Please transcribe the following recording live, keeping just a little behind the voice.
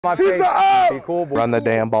My face. Be cool, boy. Run the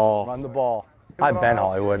damn ball. Run the ball. I've been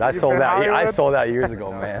Hollywood. I sold that years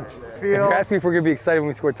ago, man. If you ask me if we're gonna be excited when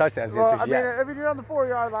we score touchdowns, the answer is yes. I mean, you're on the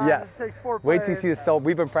 4-yard line. Yes. It takes 4 plays. Wait till you see the celebrate.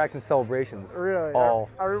 We've been practicing celebrations. Really? All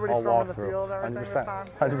everybody walk the through. field and everything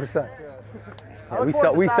 100%.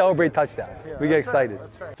 Yeah, we celebrate touchdowns. Yeah, we get excited.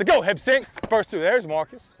 So go hip sinks. First two. There's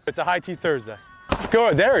Marcus. It's a high T Thursday.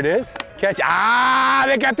 Go. There it is. Catch. Ah!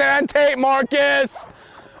 They got that on tape, Marcus.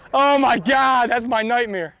 Oh my God, that's my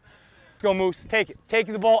nightmare. Let's go, Moose. Take it. Take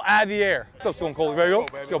the ball out of the air. What's up, Cole? Ready to go?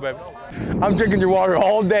 Let's go, baby. I'm drinking your water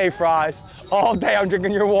all day, Fries. All day I'm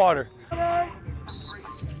drinking your water. 1,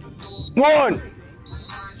 2.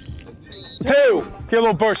 Get a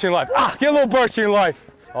little burst in your life. Get a little burst in your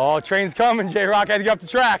life. Oh, train's coming, J-Rock. Had to get up the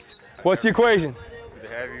tracks. What's the equation?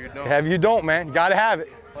 Have you don't, man. You gotta have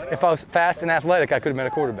it. If I was fast and athletic, I could have been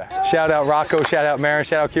a quarterback. Shout out Rocco, shout out Marin,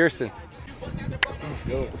 shout out Kirsten.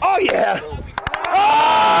 Oh, yeah.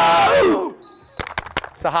 Oh!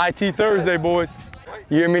 It's a high T Thursday, boys.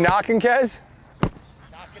 You hear me knocking, Kez?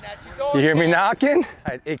 You hear me knocking?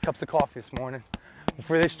 I had 8 cups of coffee this morning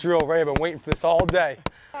for this drill, Ray. I've been waiting for this all day.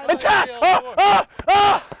 Attack!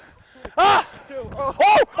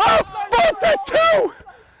 That's 2!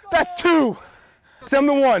 That's 2!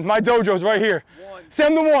 7-1. My dojo's right here.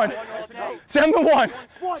 7-1. 7-1.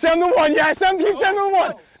 7-1. Yes,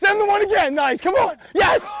 7-1. 7-1 again. Nice. Come on.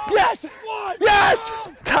 Yes. Yes. Yes.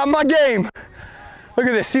 Got my game. Look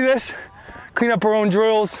at this. See this? Clean up our own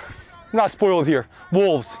drills. I'm not spoiled here.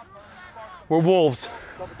 Wolves. We're wolves.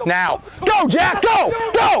 Now. Go, Jack. Go.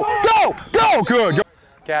 Go. Go. Go. Good. Go.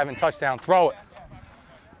 Gavin, touchdown. Throw it.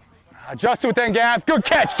 Adjust to it then, Gav. Good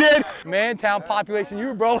catch, kid. Mantown population,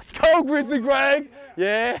 you, bro. Let's go, Grizzly Greg.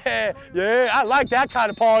 Yeah. Yeah. I like that kind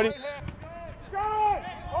of party.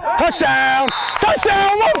 Touchdown!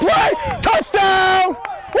 Touchdown! One play! Touchdown!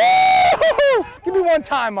 Woo! Give me one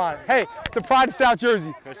time on it. Hey, the pride of South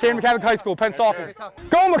Jersey. Came to Catholic High School, Penn Stalker.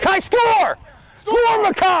 Go, Mackay, score! Score,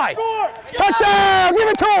 Mackay! Touchdown! Give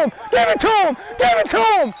it to him! Give it to him! Give it to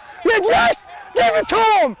him! Yes! Give it to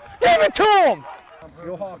him! Give it to him!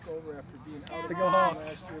 Go Hawks. Go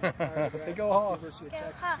Hawks. Go Hawks.